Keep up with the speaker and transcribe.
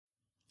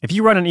If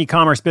you run an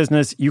e-commerce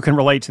business, you can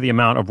relate to the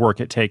amount of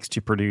work it takes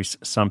to produce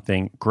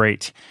something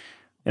great.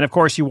 And of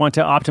course, you want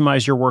to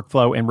optimize your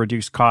workflow and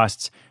reduce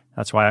costs.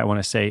 That's why I want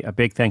to say a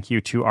big thank you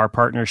to our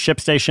partner,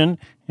 ShipStation,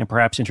 and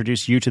perhaps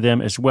introduce you to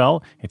them as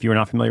well. If you're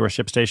not familiar with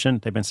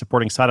ShipStation, they've been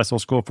supporting Side Hustle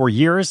School for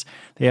years.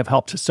 They have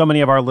helped so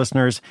many of our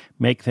listeners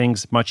make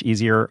things much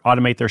easier,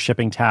 automate their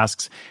shipping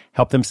tasks,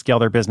 help them scale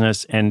their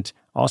business, and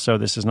also,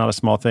 this is not a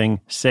small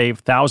thing, save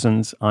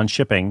thousands on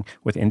shipping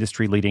with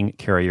industry-leading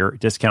carrier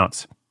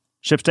discounts.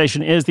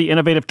 ShipStation is the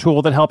innovative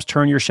tool that helps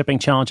turn your shipping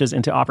challenges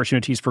into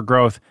opportunities for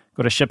growth.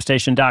 Go to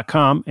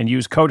ShipStation.com and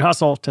use code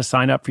HUSTLE to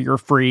sign up for your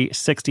free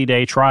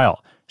 60-day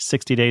trial.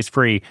 60 days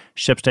free.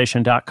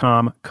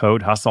 ShipStation.com,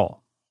 code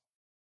HUSTLE.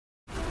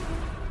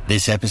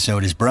 This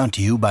episode is brought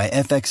to you by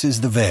FX's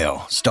The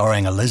Veil,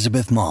 starring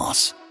Elizabeth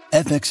Moss.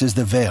 FX's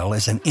The Veil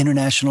is an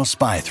international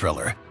spy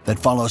thriller that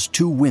follows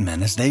two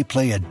women as they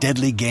play a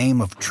deadly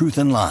game of truth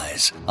and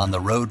lies on the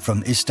road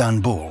from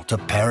Istanbul to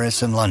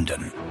Paris and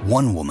London.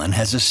 One woman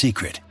has a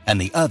secret,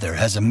 and the other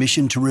has a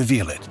mission to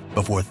reveal it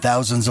before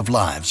thousands of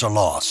lives are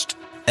lost.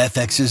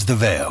 FX's The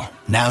Veil,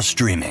 now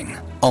streaming,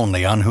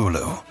 only on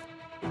Hulu.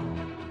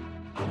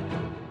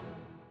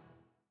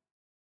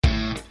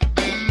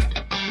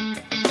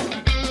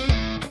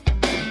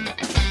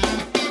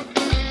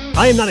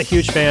 I am not a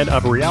huge fan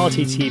of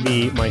reality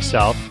TV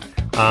myself.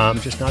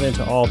 Just not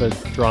into all the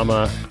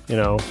drama,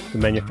 the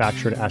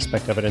manufactured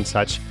aspect of it and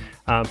such.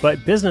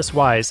 But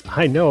business-wise,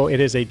 I know it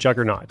is a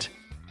juggernaut.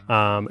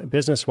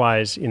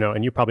 Business-wise,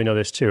 and you probably know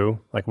this too,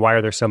 like why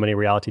are there so many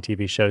reality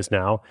TV shows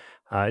now?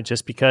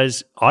 Just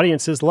because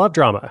audiences love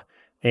drama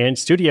and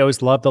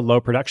studios love the low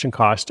production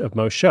cost of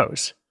most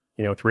shows.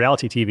 With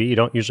reality TV, you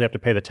don't usually have to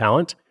pay the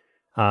talent.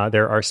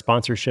 There are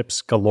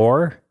sponsorships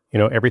galore.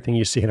 Everything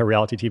you see in a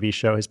reality TV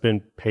show has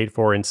been paid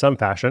for in some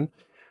fashion.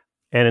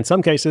 And in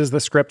some cases, the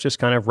script just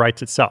kind of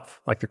writes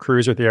itself. Like the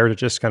crews are there to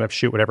just kind of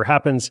shoot whatever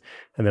happens.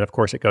 And then, of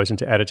course, it goes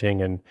into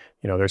editing and,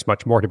 there's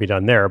much more to be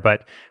done there.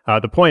 But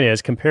the point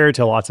is, compared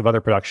to lots of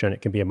other production,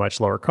 it can be a much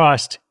lower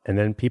cost. And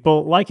then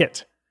people like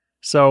it.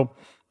 So,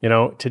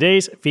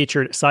 today's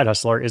featured side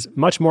hustler is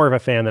much more of a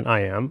fan than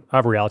I am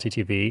of reality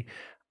TV.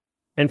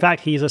 In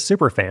fact, he's a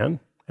super fan.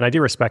 And I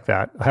do respect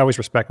that. I always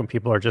respect when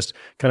people are just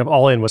kind of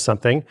all in with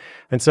something.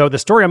 And so the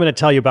story I'm going to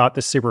tell you about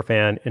this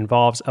superfan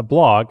involves a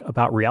blog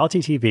about reality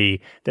TV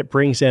that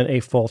brings in a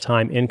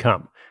full-time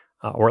income,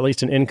 or at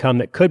least an income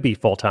that could be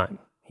full-time.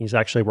 He's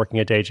actually working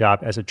a day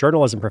job as a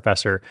journalism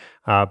professor,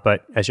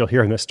 but as you'll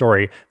hear in this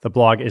story, the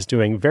blog is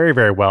doing very,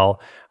 very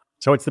well.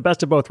 So it's the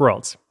best of both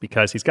worlds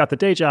because he's got the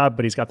day job,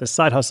 but he's got this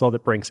side hustle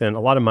that brings in a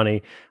lot of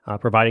money,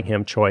 providing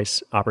him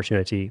choice,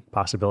 opportunity,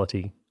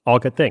 possibility, all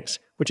good things,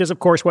 which is, of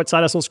course, what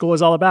Side Hustle School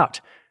is all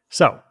about.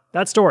 So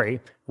that story,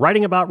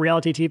 writing about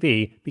reality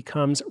TV,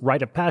 becomes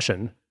Rite of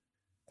Passion,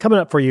 coming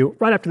up for you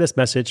right after this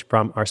message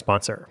from our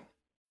sponsor.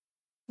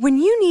 When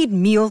you need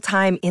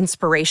mealtime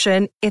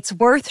inspiration, it's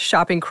worth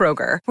shopping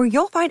Kroger, where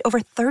you'll find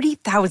over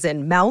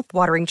 30,000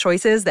 mouth-watering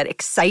choices that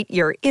excite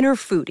your inner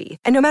foodie.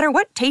 And no matter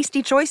what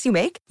tasty choice you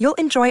make, you'll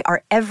enjoy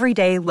our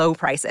everyday low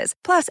prices,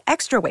 plus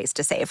extra ways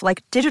to save,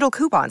 like digital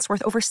coupons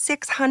worth over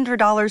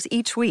 $600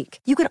 each week.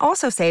 You can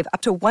also save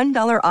up to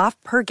 $1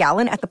 off per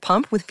gallon at the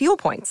pump with fuel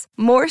points.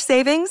 More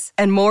savings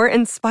and more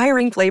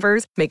inspiring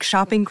flavors make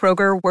shopping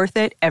Kroger worth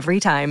it every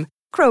time.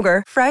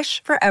 Kroger,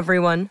 fresh for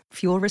everyone.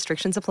 Fuel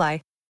restrictions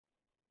apply.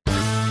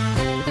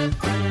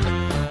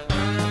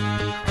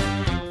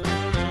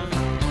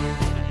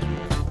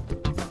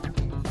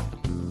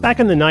 Back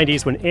in the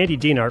 90s, when Andy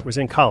Dienart was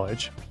in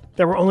college,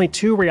 there were only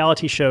two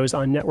reality shows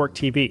on network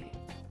TV,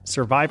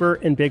 Survivor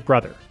and Big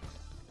Brother,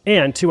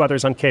 and two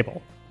others on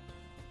cable.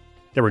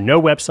 There were no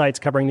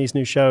websites covering these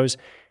new shows,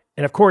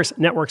 and of course,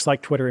 networks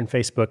like Twitter and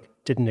Facebook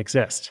didn't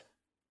exist.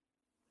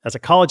 As a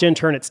college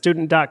intern at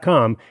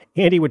Student.com,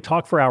 Andy would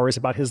talk for hours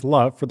about his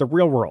love for the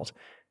real world,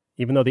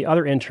 even though the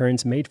other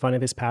interns made fun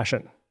of his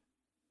passion.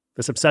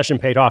 This obsession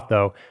paid off,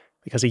 though,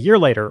 because a year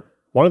later,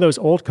 one of those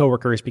old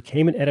coworkers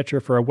became an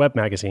editor for a web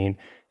magazine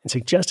and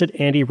suggested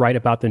Andy write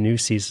about the new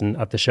season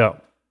of the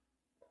show.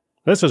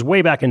 This was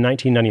way back in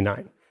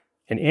 1999,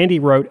 and Andy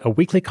wrote a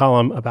weekly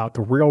column about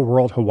the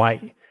real-world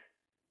Hawaii.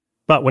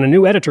 But when a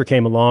new editor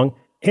came along,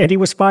 Andy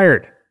was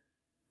fired.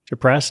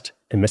 Depressed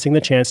and missing the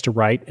chance to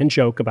write and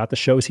joke about the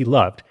shows he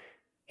loved,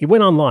 he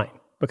went online,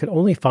 but could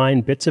only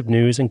find bits of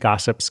news and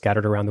gossip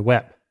scattered around the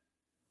web.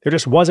 There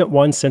just wasn't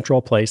one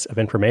central place of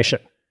information.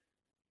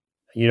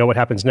 You know what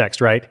happens next,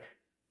 right?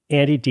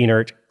 Andy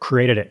Dienart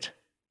created it.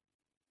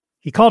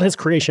 He called his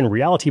creation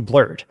Reality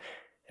Blurred,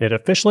 and it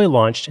officially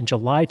launched in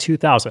July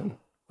 2000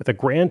 with a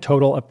grand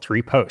total of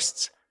 3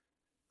 posts.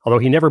 Although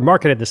he never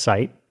marketed the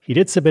site, he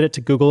did submit it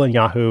to Google and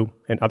Yahoo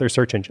and other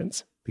search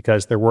engines,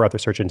 because there were other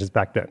search engines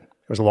back then.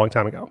 It was a long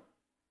time ago.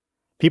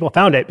 People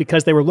found it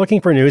because they were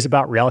looking for news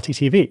about reality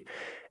TV,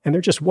 and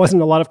there just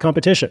wasn't a lot of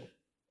competition.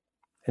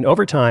 And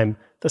over time,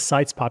 the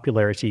site's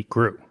popularity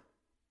grew.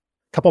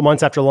 A couple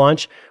months after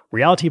launch,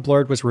 Reality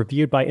Blurred was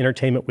reviewed by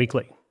Entertainment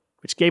Weekly,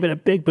 which gave it a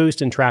big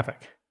boost in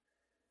traffic.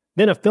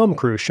 Then a film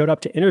crew showed up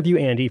to interview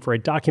Andy for a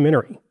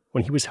documentary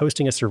when he was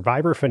hosting a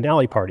Survivor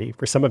finale party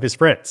for some of his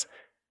friends.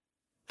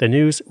 The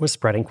news was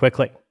spreading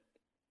quickly.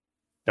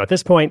 Now, at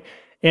this point,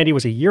 Andy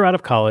was a year out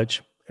of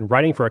college and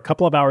writing for a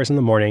couple of hours in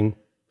the morning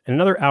and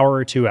another hour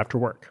or two after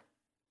work.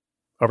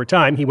 Over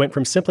time, he went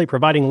from simply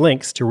providing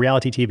links to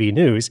reality TV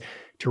news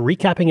to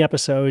recapping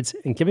episodes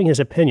and giving his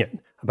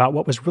opinion about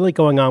what was really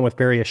going on with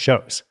various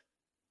shows,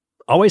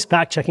 always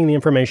fact-checking the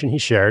information he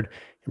shared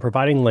and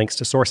providing links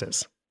to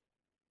sources.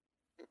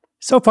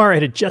 So far,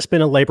 it had just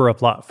been a labor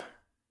of love.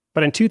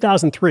 But in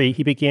 2003,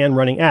 he began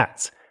running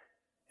ads.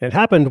 And it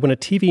happened when a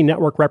TV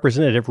network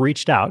representative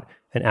reached out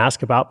and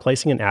asked about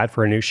placing an ad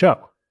for a new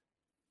show.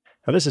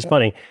 Now, this is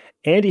funny.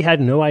 Andy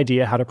had no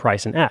idea how to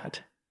price an ad.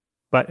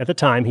 But at the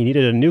time, he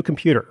needed a new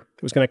computer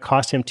that was going to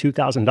cost him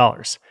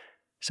 $2,000.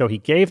 So he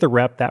gave the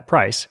rep that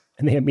price,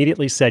 and they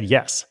immediately said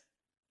yes.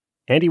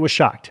 Andy was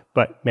shocked,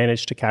 but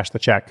managed to cash the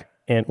check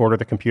and order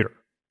the computer.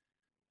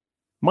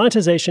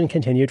 Monetization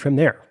continued from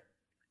there.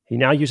 He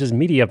now uses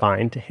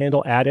Mediavine to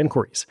handle ad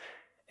inquiries,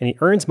 and he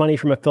earns money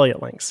from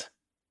affiliate links.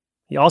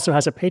 He also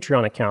has a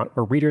Patreon account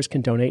where readers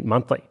can donate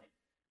monthly.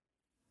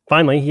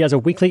 Finally, he has a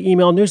weekly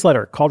email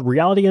newsletter called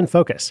Reality in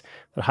Focus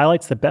that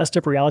highlights the best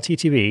of reality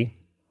TV,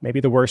 maybe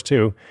the worst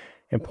too,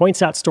 and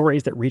points out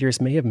stories that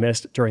readers may have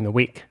missed during the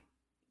week.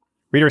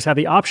 Readers have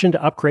the option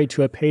to upgrade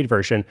to a paid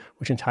version,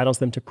 which entitles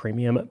them to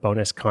premium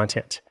bonus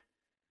content.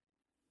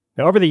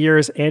 Now, over the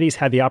years, Andy's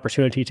had the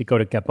opportunity to go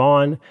to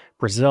Gabon,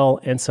 Brazil,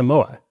 and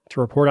Samoa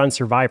to report on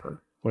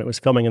Survivor when it was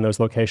filming in those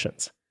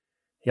locations.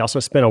 He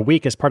also spent a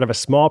week as part of a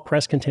small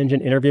press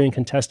contingent interviewing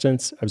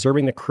contestants,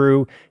 observing the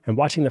crew, and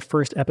watching the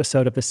first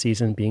episode of the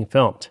season being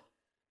filmed.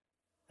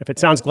 If it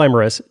sounds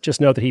glamorous, just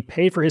know that he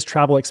paid for his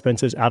travel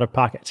expenses out of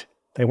pocket.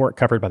 They weren't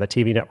covered by the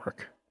TV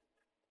network.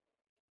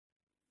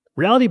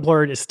 Reality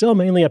Blurred is still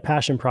mainly a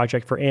passion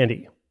project for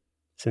Andy.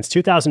 Since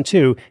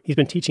 2002, he's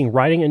been teaching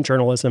writing and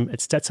journalism at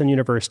Stetson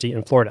University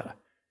in Florida.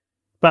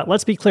 But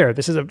let's be clear,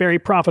 this is a very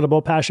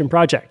profitable passion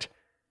project.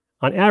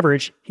 On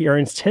average, he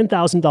earns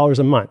 $10,000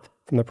 a month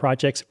from the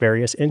project's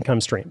various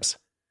income streams.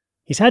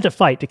 He's had to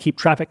fight to keep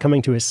traffic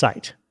coming to his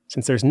site,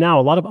 since there's now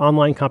a lot of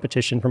online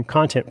competition from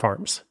content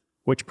farms,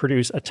 which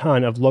produce a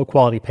ton of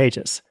low-quality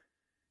pages.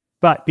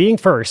 But being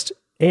first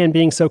and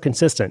being so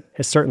consistent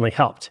has certainly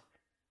helped.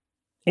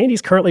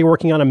 Andy's currently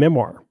working on a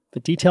memoir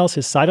that details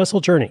his side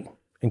hustle journey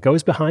and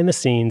goes behind the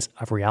scenes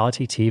of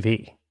reality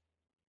TV.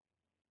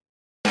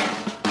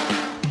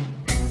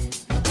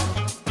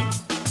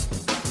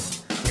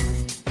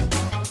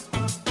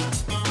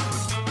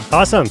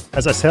 Awesome.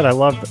 As I said, I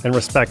love and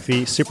respect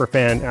the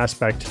superfan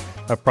aspect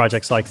of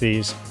projects like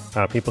these.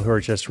 People who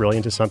are just really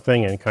into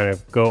something and kind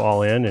of go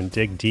all in and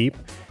dig deep.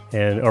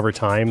 And over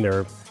time,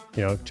 they're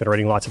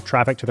generating lots of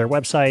traffic to their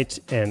website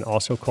and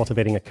also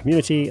cultivating a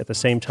community at the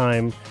same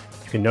time.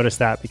 You can notice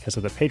that because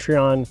of the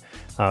Patreon,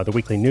 the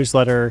weekly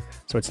newsletter.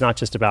 So it's not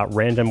just about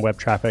random web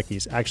traffic.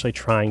 He's actually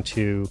trying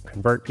to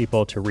convert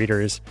people to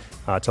readers,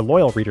 to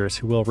loyal readers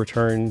who will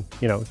return,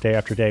 day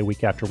after day,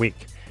 week after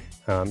week.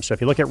 So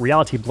if you look at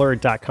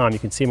realityblurred.com, you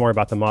can see more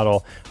about the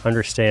model,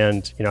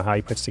 understand, how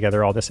he puts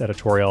together all this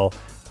editorial.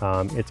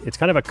 It's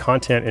kind of a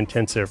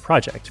content-intensive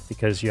project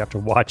because you have to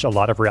watch a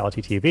lot of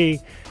reality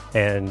TV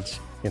and,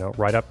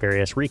 write up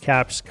various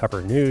recaps,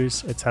 cover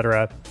news,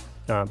 etc.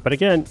 But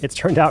again, it's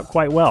turned out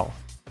quite well.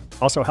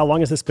 Also, how long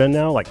has this been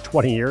now? Like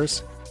 20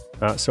 years?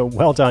 So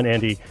well done,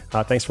 Andy.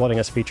 Thanks for letting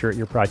us feature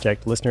your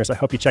project. Listeners, I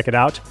hope you check it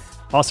out.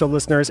 Also,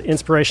 listeners,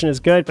 inspiration is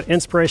good, but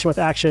inspiration with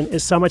action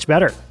is so much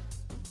better.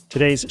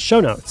 Today's show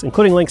notes,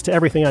 including links to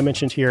everything I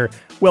mentioned here,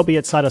 will be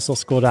at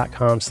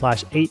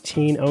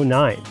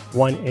sidehustleschool.com/1809,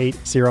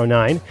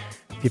 1809.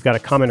 If you've got a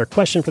comment or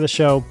question for the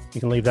show, you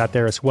can leave that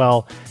there as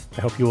well.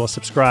 I hope you will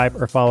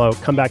subscribe or follow.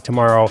 Come back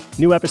tomorrow.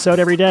 New episode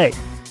every day.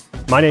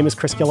 My name is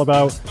Chris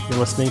Guillebeau. You're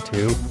listening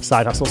to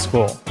Side Hustle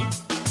School.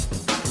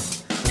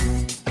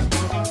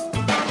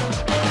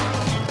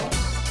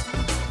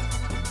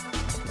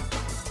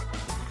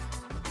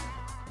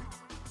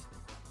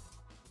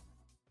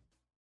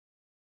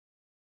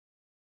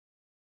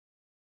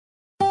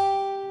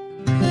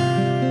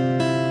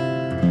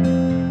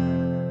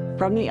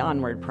 From the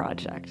Onward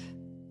Project.